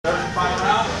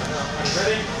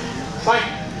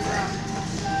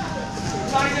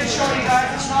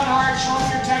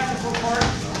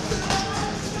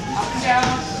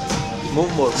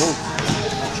Move more, move.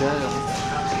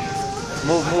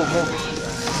 Move, move, move.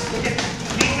 Look at,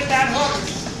 lead with that hook.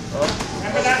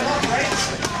 Remember that hook, right?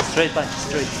 Straight punch,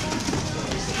 straight.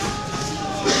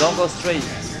 Don't go straight.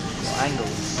 Angle.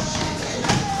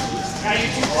 Now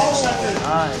you're too close up there.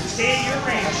 Nice. Stay in your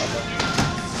range.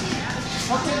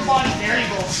 Hook to the body. There you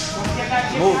go. Don't get that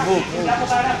kick Move, out. move, You can move. double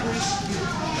that up, Bruce.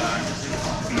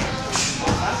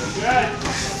 That's good.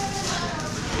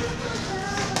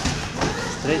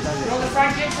 Straight Throw angle. the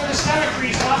front kick for the stomach,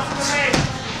 Bruce. Off to the leg.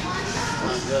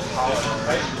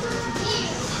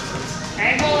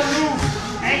 Angle and move.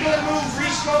 Angle and move.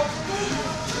 Reese, go.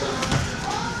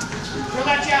 Throw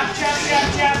that jab, jab, jab,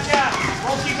 jab, jab.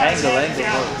 Both you guys Angle, hands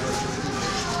angle. down.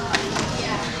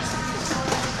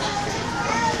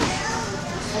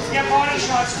 Don't get body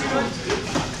shots,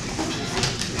 too.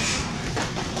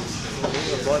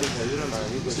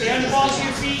 Stay on the balls of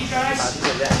your feet, you guys.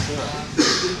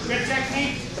 Good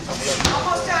technique.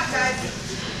 Almost done, guys.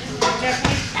 Good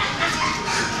technique.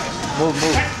 Move,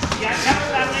 move. Yeah, counter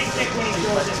that leg kick when he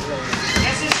throws it.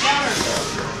 Yes, his counter.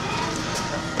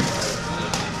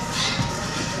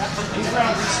 He's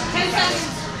around. 10 seconds.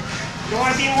 You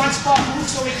want to be in one spot, move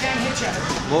so he can't hit you.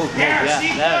 Move, There, yeah,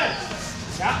 see, there. good.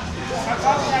 Yeah, tuck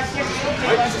off that kick.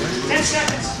 Okay, 10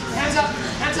 seconds. Hands up,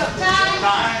 hands up. Time.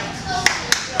 Bye.